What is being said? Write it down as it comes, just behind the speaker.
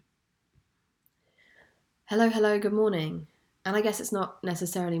Hello, good morning. And I guess it's not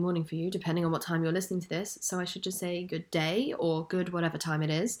necessarily morning for you, depending on what time you're listening to this. So I should just say good day or good whatever time it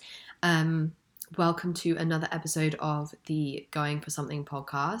is. Um, Welcome to another episode of the Going for Something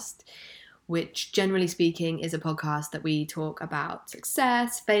podcast, which generally speaking is a podcast that we talk about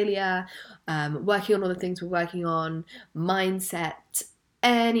success, failure, working on all the things we're working on, mindset,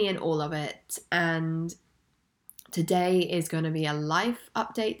 any and all of it. And today is going to be a life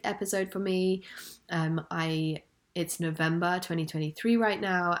update episode for me. It's November 2023 right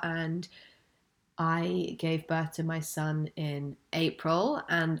now, and I gave birth to my son in April,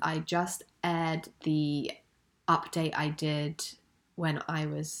 and I just aired the update I did when I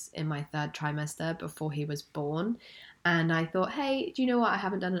was in my third trimester before he was born. And I thought, hey, do you know what? I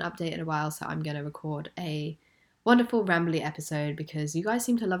haven't done an update in a while, so I'm going to record a wonderful rambly episode because you guys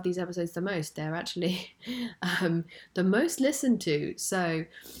seem to love these episodes the most. They're actually the most listened to. So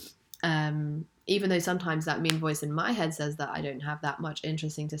even though sometimes that mean voice in my head says that I don't have that much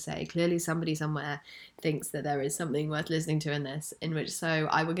interesting to say, clearly somebody somewhere thinks that there is something worth listening to in this, so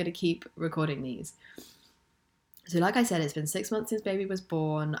I will going to keep recording these. So like I said, it's been 6 months since baby was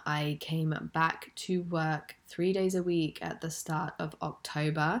born. I came back to work 3 days a week at the start of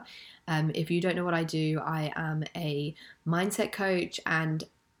October. If you don't know what I do, I am a mindset coach and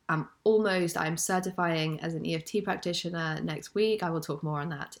I'm certifying as an EFT practitioner next week. I will talk more on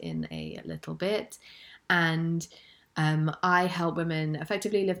that in a little bit. And I help women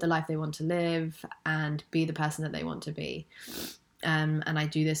effectively live the life they want to live and be the person that they want to be. And I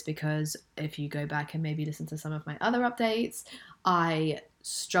do this because if you go back and maybe listen to some of my other updates, I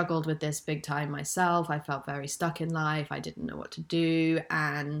struggled with this big time myself. I felt very stuck in life. I didn't know what to do.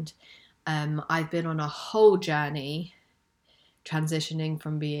 And I've been on a whole journey transitioning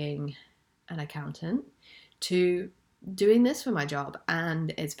from being an accountant to doing this for my job,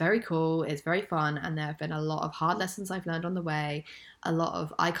 and it's very cool, it's very fun, and there have been a lot of hard lessons I've learned on the way, a lot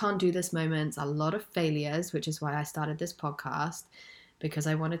of I can't do this moments, a lot of failures, which is why I started this podcast, because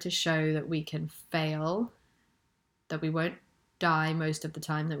I wanted to show that we can fail, that we won't die most of the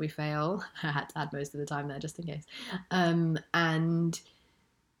time that we fail. I had to add most of the time there just in case. And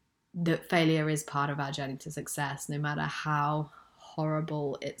that failure is part of our journey to success, no matter how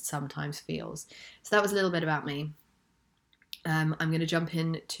horrible it sometimes feels. So that was a little bit about me. I'm going to jump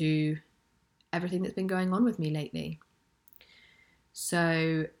into everything that's been going on with me lately.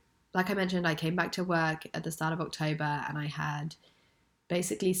 So, like I mentioned, I came back to work at the start of October and I had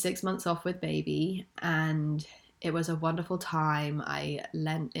basically 6 months off with baby, and it was a wonderful time. I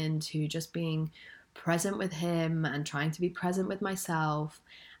lent into just being present with him and trying to be present with myself.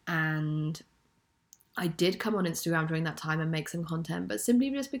 And I did come on Instagram during that time and make some content, but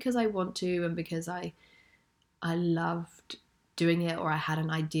simply just because I want to and because I loved doing it, or I had an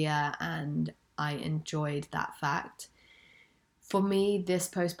idea and I enjoyed that fact. For me, this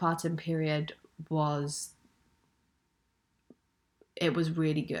postpartum period was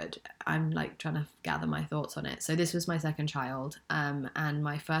really good. I'm like trying to gather my thoughts on it. So this was my second child, and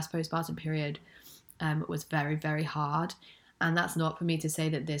my first postpartum period was very, very hard. And that's not for me to say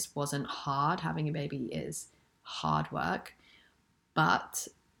that this wasn't hard. Having a baby is hard work, but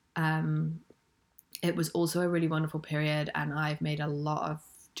it was also a really wonderful period, and I've made a lot of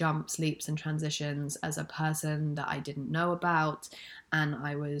jumps, leaps, and transitions as a person that I didn't know about, and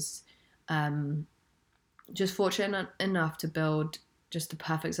I was just fortunate enough to build just the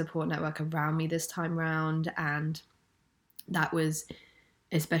perfect support network around me this time round, and that was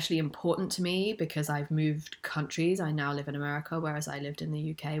especially important to me because I've moved countries. I now live in America, whereas I lived in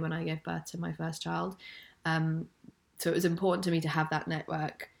the UK when I gave birth to my first child. So it was important to me to have that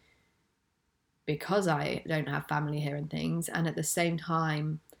network because I don't have family here and things. And at the same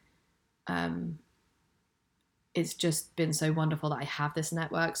time, it's just been so wonderful that I have this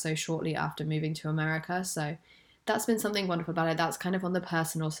network so shortly after moving to America. So that's been something wonderful about it. That's kind of on the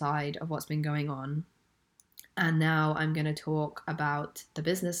personal side of what's been going on. And now I'm going to talk about the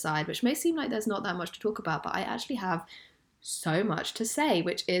business side, which may seem like there's not that much to talk about, but I actually have so much to say,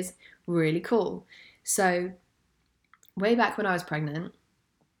 which is really cool. So way back when I was pregnant,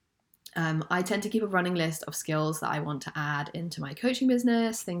 I tend to keep a running list of skills that I want to add into my coaching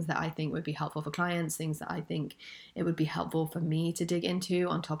business, things that I think would be helpful for clients, things that I think it would be helpful for me to dig into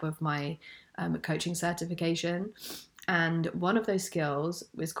on top of my coaching certification. And one of those skills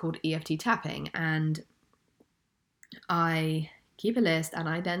was called EFT tapping. And I keep a list, and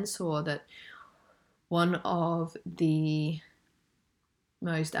I then saw that one of the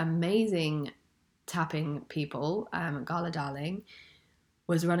most amazing tapping people, Gala Darling,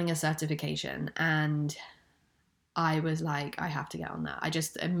 was running a certification, and I was like, I have to get on that. I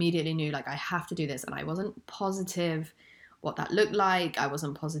just immediately knew like I have to do this, and I wasn't positive what that looked like. I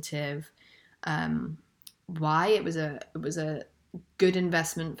wasn't positive um, why. It was a good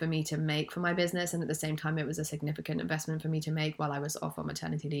investment for me to make for my business, and at the same time it was a significant investment for me to make while I was off on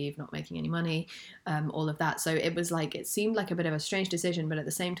maternity leave, not making any money, all of that. So it was like, it seemed like a bit of a strange decision, but at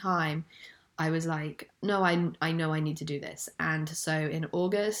the same time I was like, no, I know I need to do this. And so in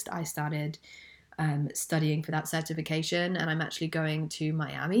August I started studying for that certification, and I'm actually going to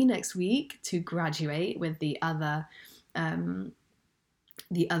Miami next week to graduate with um,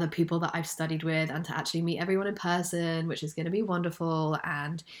 the other people that I've studied with, and to actually meet everyone in person, which is going to be wonderful,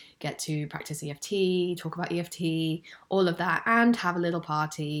 and get to practice EFT, talk about EFT, all of that, and have a little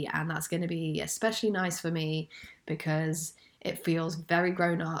party. And that's going to be especially nice for me because it feels very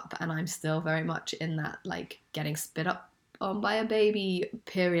grown up, and I'm still very much in that like getting spit up on by a baby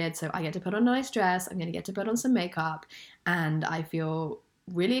period. So I get to put on a nice dress, I'm going to get to put on some makeup, and I feel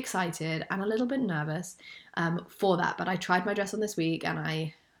really excited and a little bit nervous for that. But I tried my dress on this week, and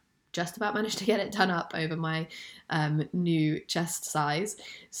I just about managed to get it done up over my new chest size.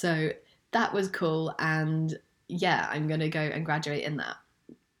 So that was cool. And yeah, I'm going to go and graduate in that.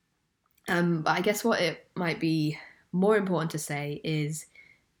 But I guess what it might be more important to say is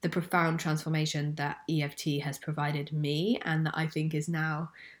the profound transformation that EFT has provided me, and that I think is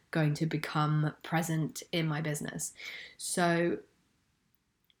now going to become present in my business. So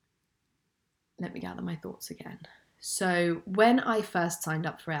let me gather my thoughts again. So when I first signed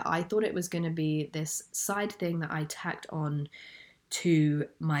up for it, I thought it was going to be this side thing that I tacked on to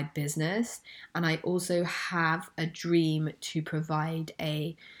my business. And I also have a dream to provide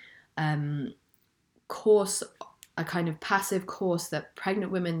a course, a kind of passive course that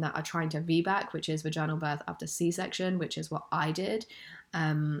pregnant women that are trying to VBAC, which is vaginal birth after C-section, which is what I did.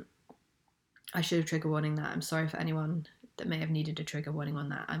 I should have trigger warning that. I'm sorry for anyone that may have needed a trigger warning on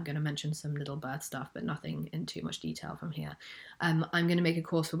that. I'm going to mention some little birth stuff, but nothing in too much detail from here. I'm going to make a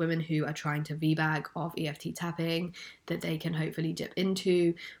course for women who are trying to VBAC of EFT tapping that they can hopefully dip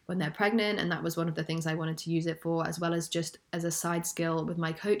into when they're pregnant. And that was one of the things I wanted to use it for, as well as just as a side skill with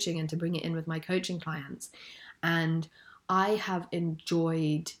my coaching and to bring it in with my coaching clients. And I have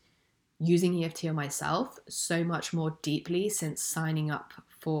enjoyed using EFT on myself so much more deeply since signing up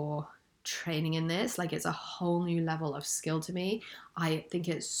for training in this. Like, it's a whole new level of skill to me. I think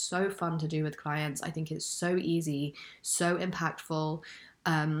it's so fun to do with clients. I think it's so easy, so impactful,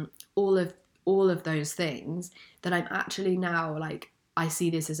 all of those things, that I'm actually now like, I see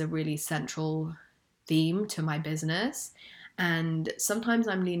this as a really central theme to my business. And sometimes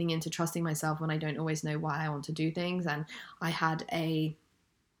I'm leaning into trusting myself when I don't always know why I want to do things. And I had a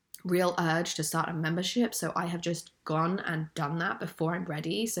real urge to start a membership, so I have just gone and done that before I'm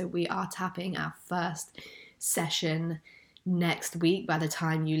ready. So we are tapping our first session next week. By the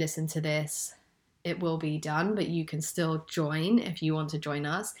time you listen to this, it will be done, but you can still join if you want to join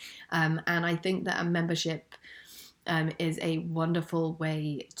us. And I think that a membership is a wonderful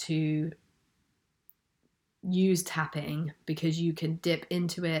way to use tapping, because you can dip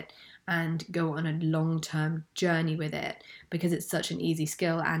into it and go on a long-term journey with it, because it's such an easy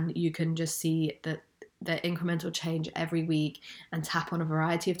skill, and you can just see that the incremental change every week, and tap on a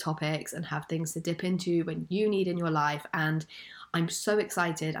variety of topics and have things to dip into when you need in your life. And I'm so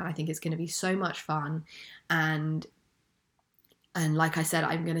excited, and I think it's going to be so much fun. And like I said,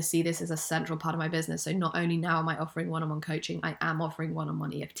 I'm going to see this as a central part of my business. So not only now am I offering one-on-one coaching, I am offering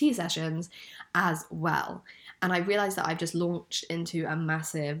one-on-one EFT sessions as well. And I realized that I've just launched into a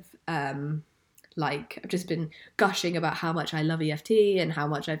massive, I've just been gushing about how much I love EFT and how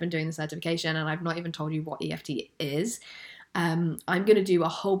much I've been doing the certification. And I've not even told you what EFT is. I'm going to do a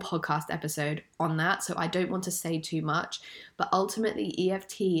whole podcast episode on that, so I don't want to say too much, but ultimately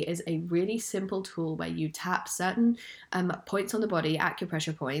EFT is a really simple tool where you tap certain points on the body,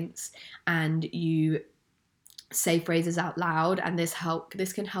 acupressure points, and you say phrases out loud, and this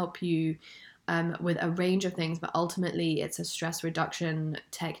can help you with a range of things, but ultimately it's a stress reduction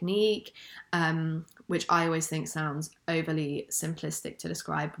technique, which I always think sounds overly simplistic to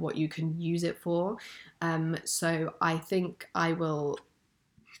describe what you can use it for. So I think I will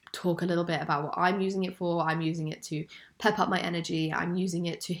talk a little bit about what I'm using it for. I'm using it to pep up my energy. I'm using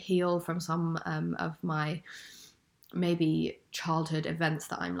it to heal from some of my maybe childhood events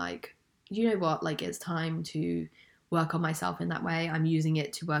that I'm like, you know what, like, it's time to work on myself in that way. I'm using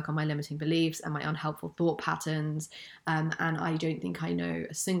it to work on my limiting beliefs and my unhelpful thought patterns. And I don't think I know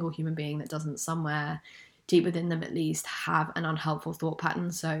a single human being that doesn't, somewhere deep within them at least, have an unhelpful thought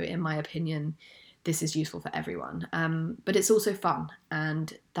pattern. So in my opinion, this is useful for everyone. But it's also fun,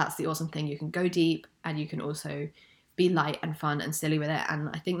 and that's the awesome thing. You can go deep, and you can also be light and fun and silly with it. And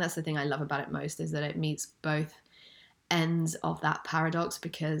I think that's the thing I love about it most, is that it meets both ends of that paradox,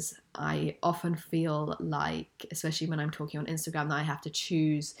 because I often feel like, especially when I'm talking on Instagram, that I have to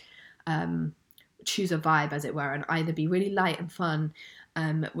choose a vibe, as it were, and either be really light and fun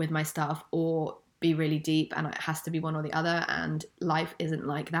with my stuff, or be really deep, and it has to be one or the other. And life isn't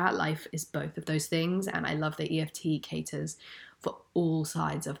like that. Life is both of those things, and I love that EFT caters for all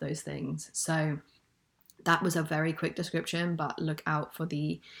sides of those things. So that was a very quick description, but look out for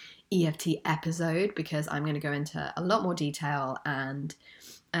the EFT episode, because I'm going to go into a lot more detail, and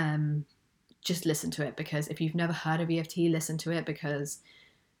just listen to it, because if you've never heard of EFT, listen to it, because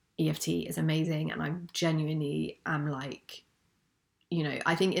EFT is amazing. And I genuinely am like,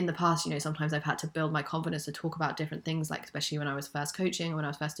 I think in the past, sometimes I've had to build my confidence to talk about different things, like especially when I was first coaching, when I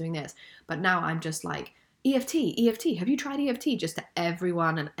was first doing this. But now I'm just like, EFT, have you tried EFT? Just to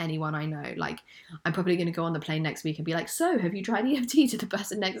everyone and anyone I know. Like, I'm probably going to go on the plane next week and be like, so have you tried EFT, to the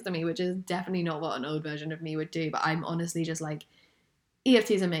person next to me, which is definitely not what an old version of me would do. But I'm honestly just like,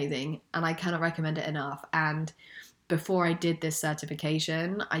 EFT is amazing, and I cannot recommend it enough. And before I did this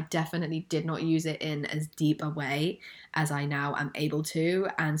certification, I definitely did not use it in as deep a way as I now am able to.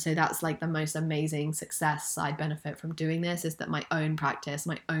 And so that's like the most amazing success side benefit from doing this, is that my own practice,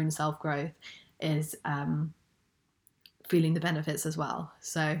 my own self-growth is feeling the benefits as well.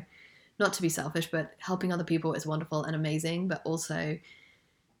 So not to be selfish, but helping other people is wonderful and amazing, but also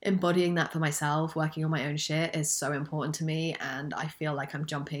embodying that for myself, working on my own shit, is so important to me, and I feel like I'm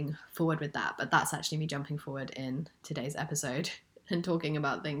jumping forward with that. But that's actually me jumping forward in today's episode and talking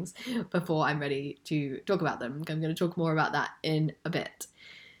about things before I'm ready to talk about them. I'm going to talk more about that in a bit.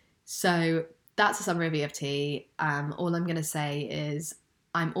 So that's a summary of EFT. All I'm going to say is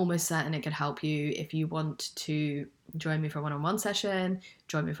I'm almost certain it could help you. If you want to join me for a one-on-one session,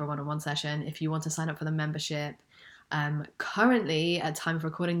 join me for a one-on-one session. If you want to sign up for the membership, currently, at time of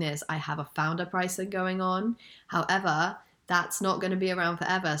recording this, I have a founder pricing going on. However, that's not going to be around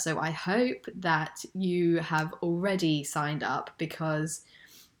forever. So I hope that you have already signed up, because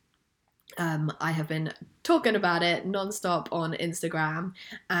I have been talking about it nonstop on Instagram,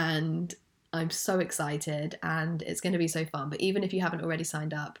 and I'm so excited, and it's going to be so fun. But even if you haven't already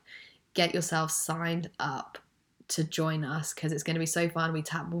signed up, get yourself signed up to join us, because it's going to be so fun. We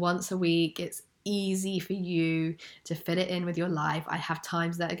tap once a week. It's easy for you to fit it in with your life. I have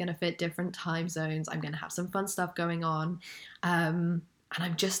times that are going to fit different time zones. I'm going to have some fun stuff going on, and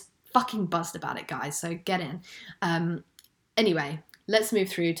I'm just fucking buzzed about it, guys. So get in. Anyway, let's move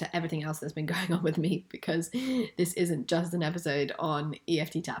through to everything else that's been going on with me, because this isn't just an episode on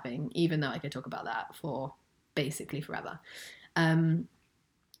EFT tapping, even though I could talk about that for basically forever.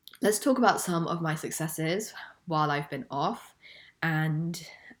 Let's talk about some of my successes while I've been off. And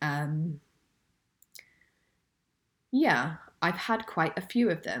yeah, I've had quite a few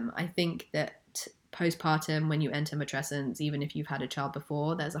of them. I think that postpartum, when you enter matrescence, even if you've had a child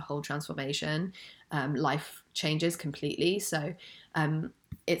before, there's a whole transformation. Life changes completely. So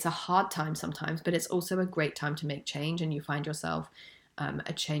it's a hard time sometimes, but it's also a great time to make change, and you find yourself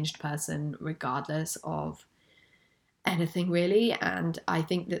a changed person regardless of anything, really. And I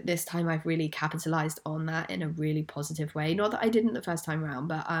think that this time I've really capitalized on that in a really positive way. Not that I didn't the first time around,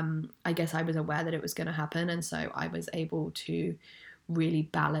 but I guess I was aware that it was going to happen, and so I was able to really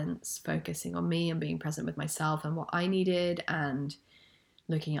balance focusing on me and being present with myself and what I needed, and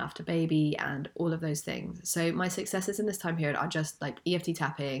looking after baby and all of those things. So my successes in this time period are just like EFT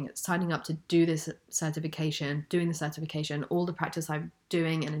tapping, signing up to do this certification, doing the certification, all the practice I'm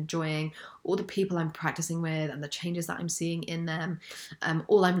doing and enjoying, all the people I'm practicing with and the changes that I'm seeing in them,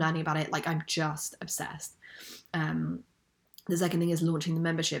 all I'm learning about it. Like, I'm just obsessed. The second thing is launching the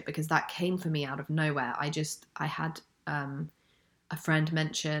membership, because that came for me out of nowhere. I had a friend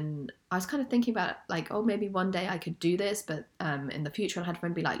mention, I was kind of thinking about like, oh, maybe one day I could do this, but in the future. And I had a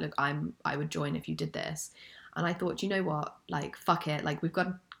friend be like, look, I would join if you did this. And I thought, you know what, like, fuck it, like, we've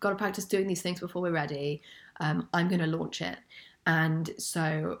got to practice doing these things before we're ready. I'm going to launch it. And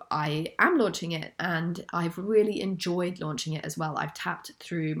so I am launching it, and I've really enjoyed launching it as well. I've tapped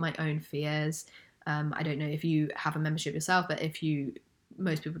through my own fears. I don't know if you have a membership yourself, but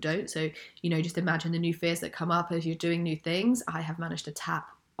most people don't. So, just imagine the new fears that come up as you're doing new things. I have managed to tap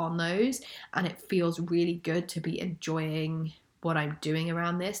on those, and it feels really good to be enjoying what I'm doing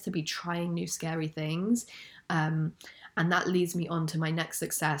around this, to be trying new scary things. And that leads me on to my next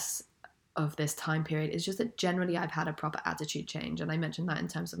success of this time period, is just that generally I've had a proper attitude change. And I mentioned that in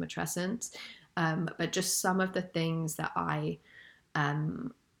terms of matrescence, but just some of the things that I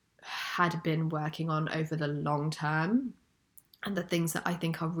had been working on over the long term, and the things that I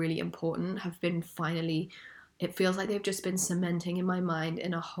think are really important have been finally, it feels like they've just been cementing in my mind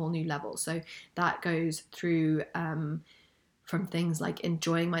in a whole new level. So that goes through from things like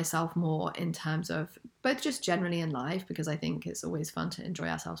enjoying myself more in terms of both just generally in life, because I think it's always fun to enjoy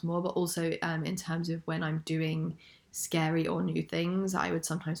ourselves more, but also in terms of when I'm doing scary or new things, I would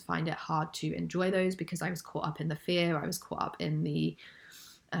sometimes find it hard to enjoy those because I was caught up in the fear, I was caught up in the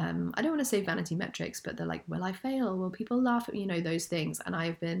I don't want to say vanity metrics, but they're like, will I fail? Will people laugh at me? You know, those things. And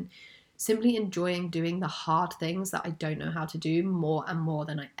I've been simply enjoying doing the hard things that I don't know how to do more and more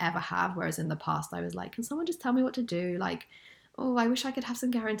than I ever have. Whereas in the past, I was like, can someone just tell me what to do? Like, oh, I wish I could have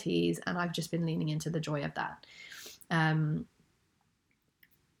some guarantees. And I've just been leaning into the joy of that.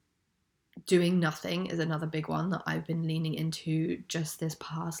 Doing nothing is another big one that I've been leaning into just this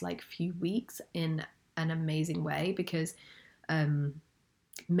past like few weeks in an amazing way, because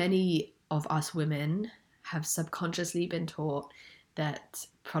many of us women have subconsciously been taught that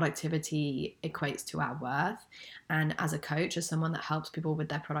productivity equates to our worth. And as a coach, as someone that helps people with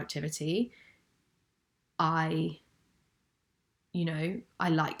their productivity, I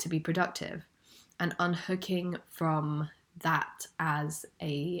like to be productive, and unhooking from that as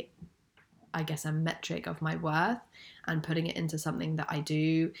a metric of my worth and putting it into something that I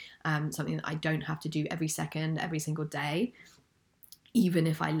do, something that I don't have to do every second, every single day, even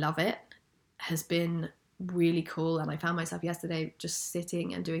if I love it, has been really cool. And I found myself yesterday just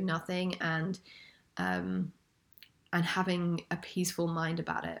sitting and doing nothing and having a peaceful mind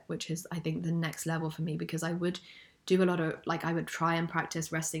about it, which is, I think, the next level for me, because I would do a lot of, like, I would try and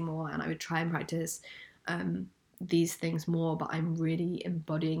practice resting more, and I would try and practice these things more, but I'm really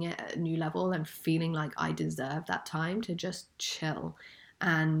embodying it at a new level and feeling like I deserve that time to just chill.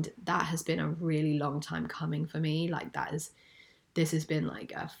 And that has been a really long time coming for me. Like, this has been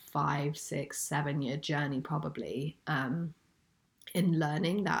like a 5, 6, 7 year journey probably, in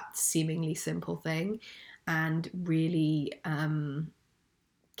learning that seemingly simple thing, and really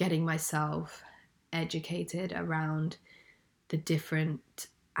getting myself educated around the different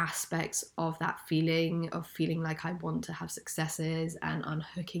aspects of that feeling, of feeling like I want to have successes, and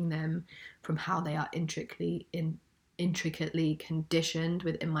unhooking them from how they are intricately conditioned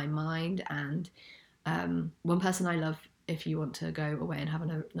within my mind. And one person I love, if you want to go away and have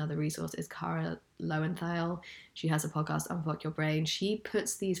another resource, is Cara Lowenthal. She has a podcast, Unfuck Your Brain. She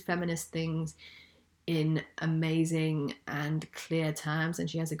puts these feminist things in amazing and clear terms, and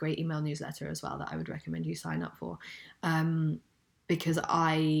she has a great email newsletter as well that I would recommend you sign up for, because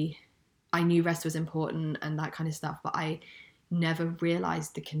I knew rest was important and that kind of stuff, but I never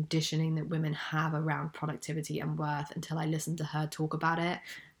realized the conditioning that women have around productivity and worth until I listened to her talk about it,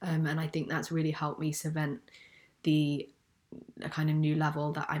 and I think that's really helped me cement the kind of new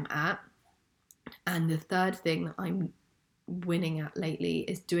level that I'm at. And the third thing that I'm winning at lately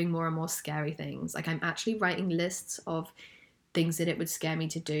is doing more and more scary things. Like, I'm actually writing lists of things that it would scare me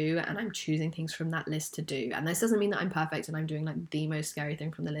to do, and I'm choosing things from that list to do. And this doesn't mean that I'm perfect and I'm doing like the most scary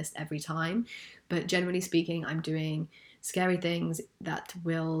thing from the list every time, but generally speaking, I'm doing scary things that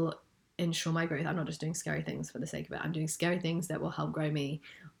will ensure my growth. I'm not just doing scary things for the sake of it. I'm doing scary things that will help grow me,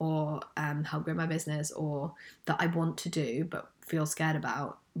 or help grow my business, or that I want to do but feel scared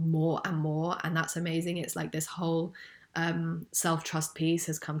about more and more. And that's amazing. It's like this whole self-trust piece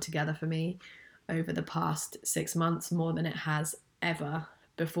has come together for me over the past 6 months more than it has ever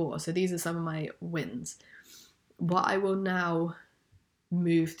before. So these are some of my wins. What I will now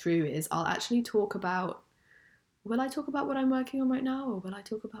move through is I'll actually talk about, will I talk about what I'm working on right now, or will I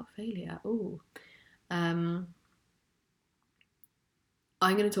talk about failure? I'm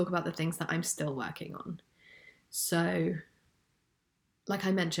going to talk about the things that I'm still working on. So, like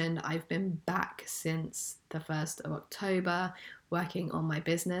I mentioned, I've been back since the 1st of October working on my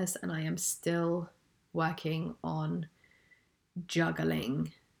business, and I am still working on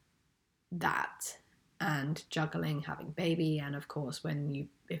juggling that and juggling having baby. And of course,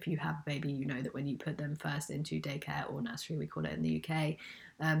 if you have a baby, you know that when you put them first into daycare or nursery, we call it in the UK,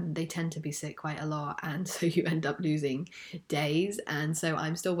 they tend to be sick quite a lot, and so you end up losing days. And so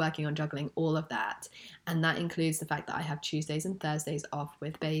I'm still working on juggling all of that, and that includes the fact that I have Tuesdays and Thursdays off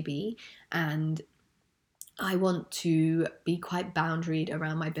with baby, and I want to be quite boundaried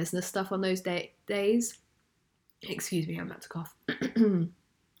around my business stuff on those days. Excuse me, I'm about to cough.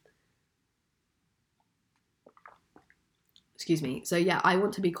 Excuse me. So yeah, I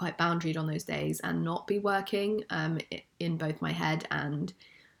want to be quite boundaried on those days and not be working in both my head and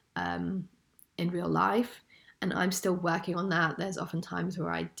in real life. And I'm still working on that. There's often times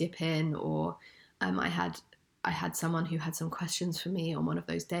where I dip in, or I had I had someone who had some questions for me on one of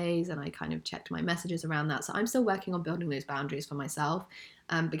those days, and I kind of checked my messages around that. So I'm still working on building those boundaries for myself,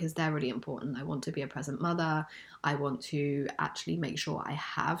 because they're really important. I want to be a present mother. I want to actually make sure I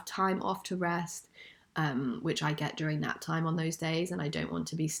have time off to rest, which I get during that time on those days. And I don't want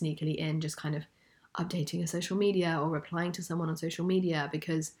to be sneakily in just kind of updating a social media or replying to someone on social media,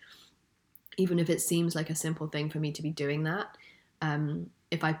 because even if it seems like a simple thing for me to be doing that,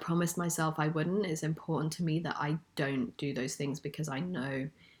 if I promised myself I wouldn't, it's important to me that I don't do those things, because I know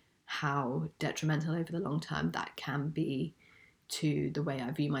how detrimental over the long term that can be to the way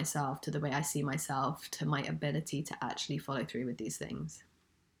I view myself, to the way I see myself, to my ability to actually follow through with these things.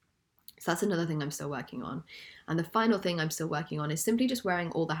 So that's another thing I'm still working on. And the final thing I'm still working on is simply just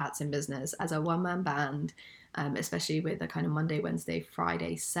wearing all the hats in business as a one-man band, especially with a kind of Monday, Wednesday,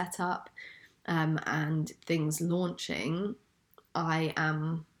 Friday setup, and things launching. I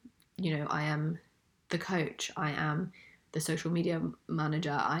am the coach. I am the social media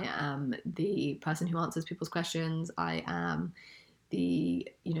manager. I am the person who answers people's questions. I am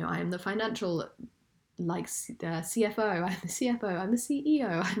I am the financial, like, the CFO. I'm the CFO. I'm the CEO.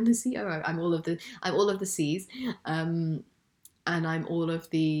 I'm the COO. I'm all of the C's, and I'm all of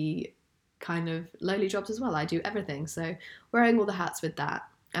the kind of lowly jobs as well. I do everything. So wearing all the hats with that,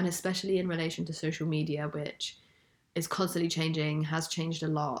 and especially in relation to social media, which is constantly changing, has changed a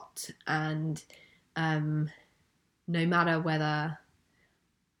lot, and no matter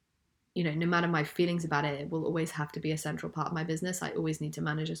my feelings about it, it will always have to be a central part of my business. I always need to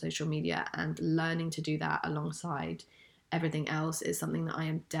manage a social media, and learning to do that alongside everything else is something that I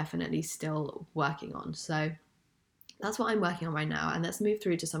am definitely still working on. So that's what I'm working on right now. And let's move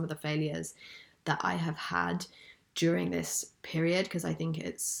through to some of the failures that I have had during this period, because I think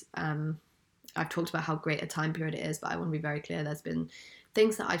it's I've talked about how great a time period it is, but I want to be very clear. There's been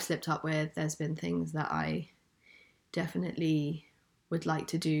things that I've slipped up with. There's been things that I definitely would like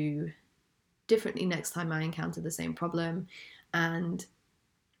to do differently next time I encounter the same problem, and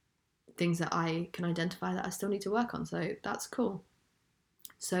things that I can identify that I still need to work on. So that's cool.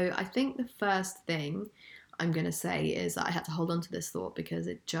 So I think the first thing I'm going to say is that I had to hold on to this thought because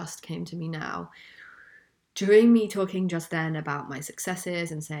it just came to me now. During me talking just then about my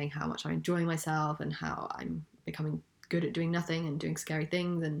successes and saying how much I'm enjoying myself and how I'm becoming good at doing nothing and doing scary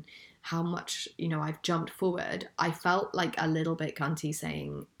things, and how much, I've jumped forward, I felt like a little bit cunty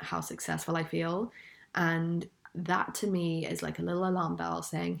saying how successful I feel. And that to me is like a little alarm bell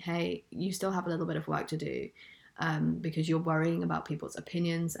saying, hey, you still have a little bit of work to do, because you're worrying about people's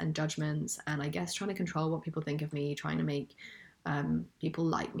opinions and judgments, and I guess trying to control what people think of me, trying to make people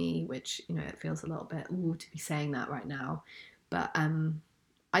like me, which, it feels a little bit to be saying that right now. But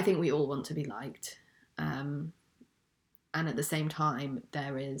I think we all want to be liked. And at the same time,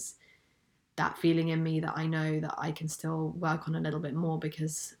 there is that feeling in me that I know that I can still work on a little bit more,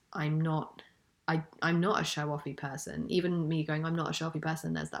 because I'm not a show-offy person. Even me going, I'm not a show-offy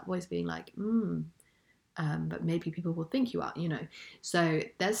person, there's that voice being like, but maybe people will think you are, So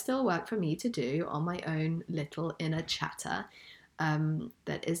there's still work for me to do on my own little inner chatter,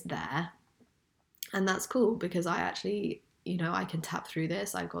 that is there. And that's cool, because I actually, I can tap through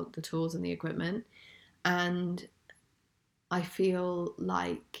this. I've got the tools and the equipment, and I feel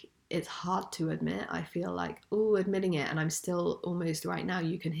like it's hard to admit. I feel like, admitting it, and I'm still almost, right now,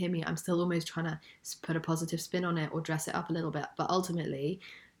 you can hear me, I'm still almost trying to put a positive spin on it or dress it up a little bit. But ultimately,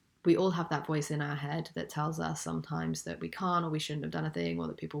 we all have that voice in our head that tells us sometimes that we can't, or we shouldn't have done a thing, or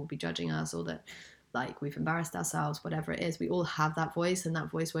that people will be judging us, or that, like, we've embarrassed ourselves, whatever it is. We all have that voice, and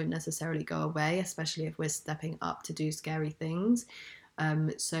that voice won't necessarily go away, especially if we're stepping up to do scary things.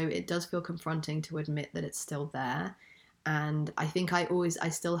 So it does feel confronting to admit that it's still there. And I think I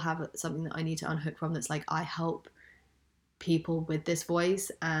still have something that I need to unhook from, that's like, I help people with this voice,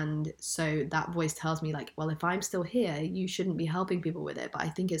 and so that voice tells me, like, well, if I'm still here, you shouldn't be helping people with it. But I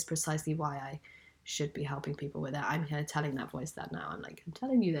think it's precisely why I should be helping people with it. I'm here telling that voice that now. I'm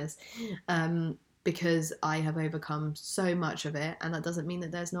telling you this, because I have overcome so much of it, and that doesn't mean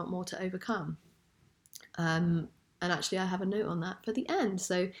that there's not more to overcome. And actually, I have a note on that for the end,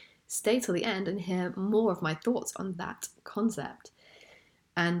 so stay till the end and hear more of my thoughts on that concept.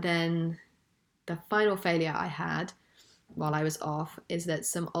 And then the final failure I had while I was off is that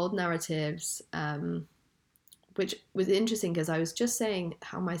some old narratives, which was interesting, because I was just saying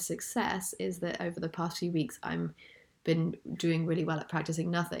how my success is that over the past few weeks I'm been doing really well at practicing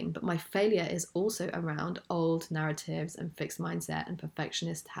nothing, but my failure is also around old narratives and fixed mindset and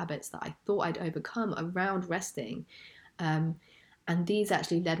perfectionist habits that I thought I'd overcome around resting. And these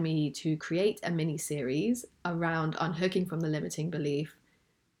actually led me to create a mini series around unhooking from the limiting belief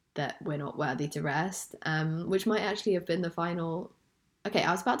that we're not worthy to rest, which might actually have been the final. Okay,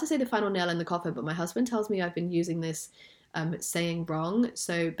 I was about to say the final nail in the coffin, but my husband tells me I've been using this saying wrong.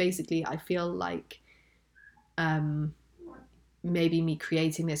 So basically, I feel like um, maybe me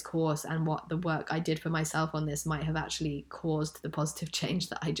creating this course and what the work I did for myself on this might have actually caused the positive change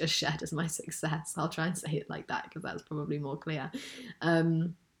that I just shared as my success. I'll try and say it like that because that's probably more clear.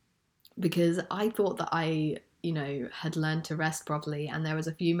 Because I thought that I, had learned to rest properly, and there was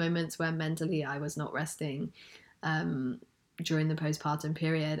a few moments where mentally I was not resting during the postpartum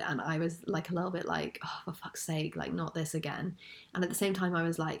period, and I was like a little bit like, oh, for fuck's sake, like not this again. And at the same time I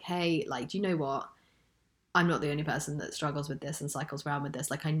was like, hey, like, do you know what, I'm not the only person that struggles with this and cycles around with this.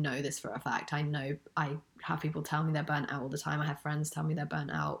 Like, I know this for a fact. I know, I have people tell me they're burnt out all the time. I have friends tell me they're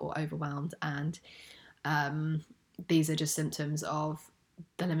burnt out or overwhelmed. And these are just symptoms of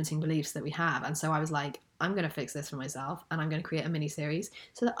the limiting beliefs that we have. And so I was like, I'm going to fix this for myself, and I'm going to create a mini series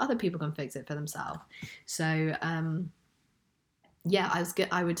so that other people can fix it for themselves. So, yeah,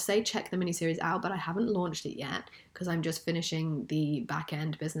 I would say check the mini series out, but I haven't launched it yet because I'm just finishing the back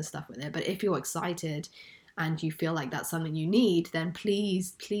end business stuff with it. But if you're excited and you feel like that's something you need, then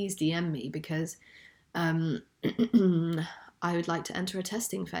please DM me, because I would like to enter a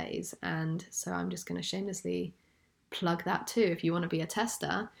testing phase. And so I'm just going to shamelessly plug that too. If you want to be a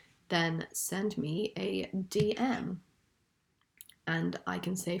tester, then send me a DM. And I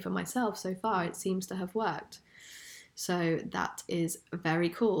can say for myself, so far it seems to have worked. So that is very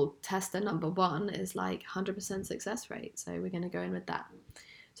cool. Tester number 1 is like 100% success rate. So we're going to go in with that.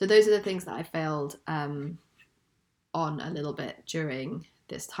 So those are the things that I failed on a little bit during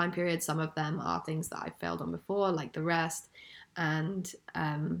this time period. Some of them are things that I failed on before, like the rest. And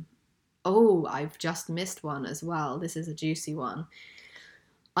I've just missed one as well. This is a juicy one.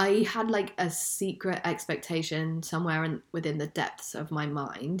 I had like a secret expectation somewhere within the depths of my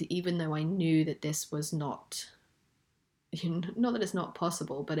mind, even though I knew that this was not, not that it's not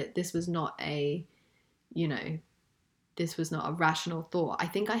possible, but this was not a, this was not a rational thought. I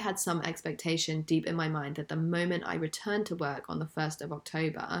think I had some expectation deep in my mind that the moment I returned to work on the 1st of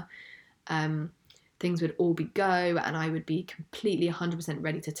October, things would all be go, and I would be completely 100%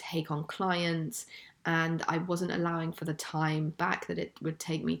 ready to take on clients. And I wasn't allowing for the time back that it would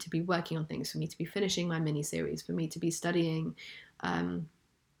take me to be working on things, for me to be finishing my mini series, for me to be studying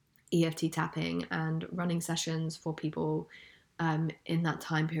EFT tapping and running sessions for people in that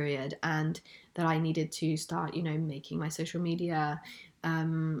time period, and that I needed to start, making my social media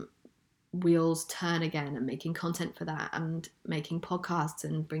wheels turn again, and making content for that, and making podcasts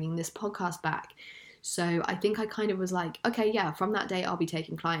and bringing this podcast back. So I think I kind of was like, okay, yeah, from that day I'll be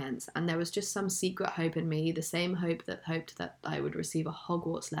taking clients. And there was just some secret hope in me, the same hope that hoped that I would receive a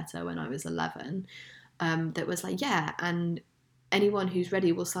Hogwarts letter when I was 11, that was like, yeah, and anyone who's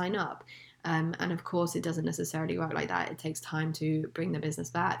ready will sign up. And of course, it doesn't necessarily work like that. It takes time to bring the business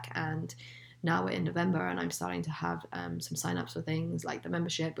back. And now we're in November, and I'm starting to have some sign-ups for things like the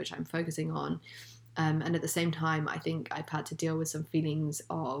membership, which I'm focusing on. And at the same time, I think I've had to deal with some feelings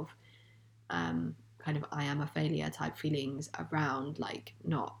of kind of I am a failure type feelings around like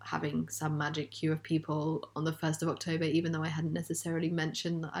not having some magic queue of people on the 1st of October, even though I hadn't necessarily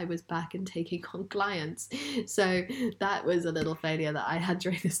mentioned that I was back and taking on clients. So that was a little failure that I had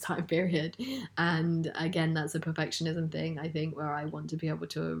during this time period. And again, that's a perfectionism thing, I think, where I want to be able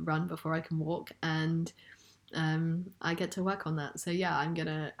to run before I can walk, and I get to work on that. So yeah, I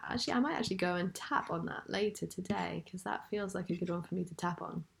might actually go and tap on that later today, because that feels like a good one for me to tap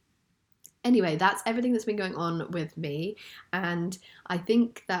on. Anyway, that's everything that's been going on with me. And I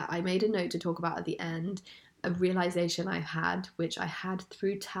think that I made a note to talk about at the end a realization I had, which I had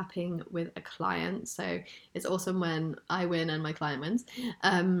through tapping with a client. So it's awesome when I win and my client wins.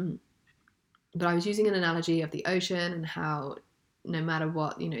 But I was using an analogy of the ocean, and how no matter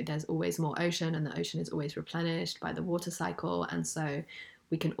what, there's always more ocean, and the ocean is always replenished by the water cycle. And so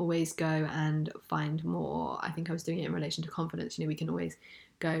we can always go and find more. I think I was doing it in relation to confidence. We can always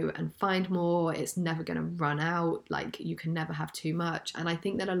go and find more. It's never going to run out. Like, you can never have too much. And I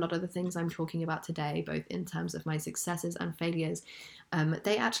think that a lot of the things I'm talking about today, both in terms of my successes and failures,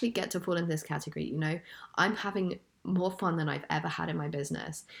 they actually get to fall in this category. I'm having more fun than I've ever had in my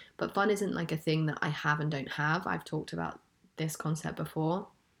business, but fun isn't like a thing that I have and don't have. I've talked about this concept before.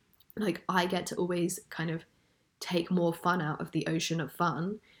 Like, I get to always kind of take more fun out of the ocean of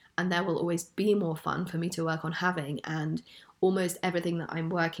fun, and there will always be more fun for me to work on having. And almost everything that I'm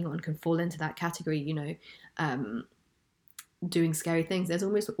working on can fall into that category. Doing scary things, there's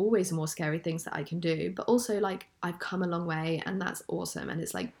almost always more scary things that I can do, but also like I've come a long way, and that's awesome. And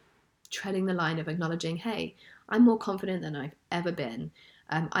it's like treading the line of acknowledging, hey, I'm more confident than I've ever been.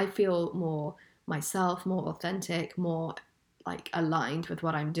 I feel more myself, more authentic, more like aligned with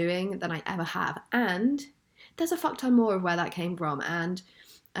what I'm doing than I ever have. And there's a fuck ton more of where that came from. And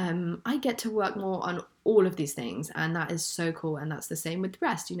I get to work more on all of these things, and that is so cool. And that's the same with the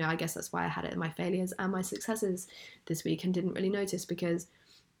rest. You know, I guess that's why I had it in my failures and my successes this week and didn't really notice, because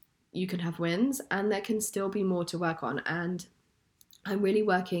you can have wins and there can still be more to work on. And I'm really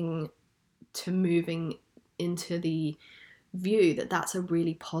working to moving into the view that that's a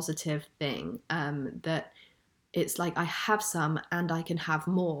really positive thing, that it's like I have some and I can have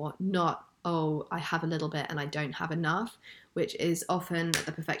more, not, oh, I have a little bit and I don't have enough, which is often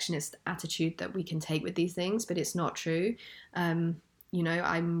the perfectionist attitude that we can take with these things, but it's not true. You know,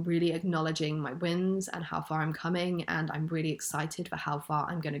 I'm really acknowledging my wins and how far I'm coming, and I'm really excited for how far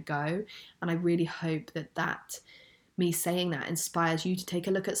I'm going to go. And I really hope that me saying that inspires you to take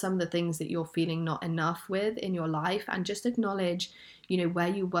a look at some of the things that you're feeling not enough with in your life, and just acknowledge, you know, where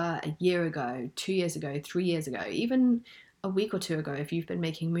you were a year ago, 2 years ago, 3 years ago, even a week or two ago, if you've been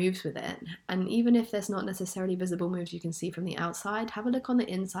making moves with it. And even if there's not necessarily visible moves you can see from the outside, have a look on the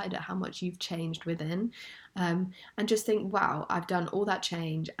inside at how much you've changed within, and just think, wow, I've done all that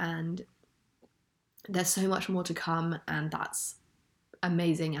change and there's so much more to come, and that's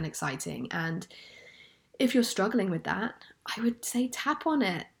amazing and exciting. And if you're struggling with that, I would say tap on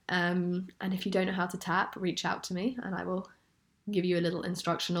it. And if you don't know how to tap, reach out to me and I will give you a little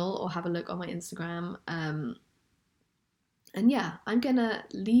instructional, or have a look on my Instagram. And yeah, I'm going to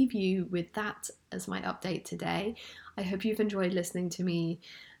leave you with that as my update today. I hope you've enjoyed listening to me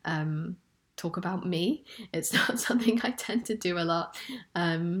talk about me. It's not something I tend to do a lot,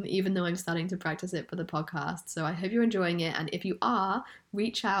 even though I'm starting to practice it for the podcast. So I hope you're enjoying it. And if you are,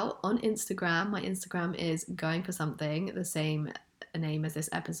 reach out on Instagram. My Instagram is Going For Something, the same name as this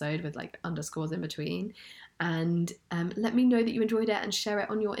episode with like underscores in between. And let me know that you enjoyed it and share it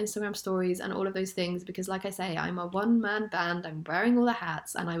on your Instagram stories and all of those things, because like I say, I'm a one-man band. I'm wearing all the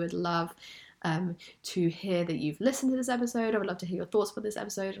hats, and I would love to hear that you've listened to this episode. I would love to hear your thoughts for this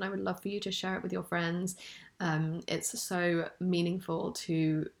episode, and I would love for you to share it with your friends. It's so meaningful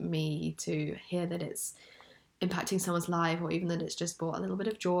to me to hear that it's impacting someone's life, or even that it's just brought a little bit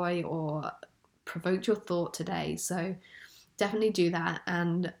of joy or provoked your thought today. So definitely do that.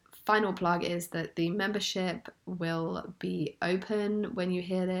 And final plug is that the membership will be open when you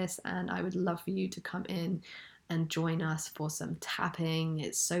hear this, and I would love for you to come in and join us for some tapping.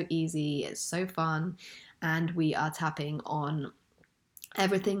 It's so easy, it's so fun, and we are tapping on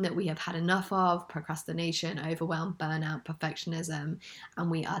everything that we have had enough of: procrastination, overwhelm, burnout, perfectionism,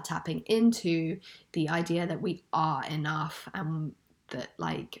 and we are tapping into the idea that we are enough, and that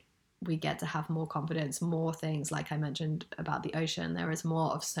like we get to have more confidence, more things. Like I mentioned about the ocean, there is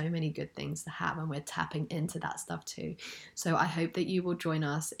more of so many good things to have, and we're tapping into that stuff too. So I hope that you will join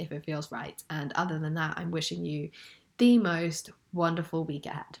us if it feels right. And other than that, I'm wishing you the most wonderful week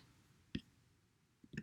ahead.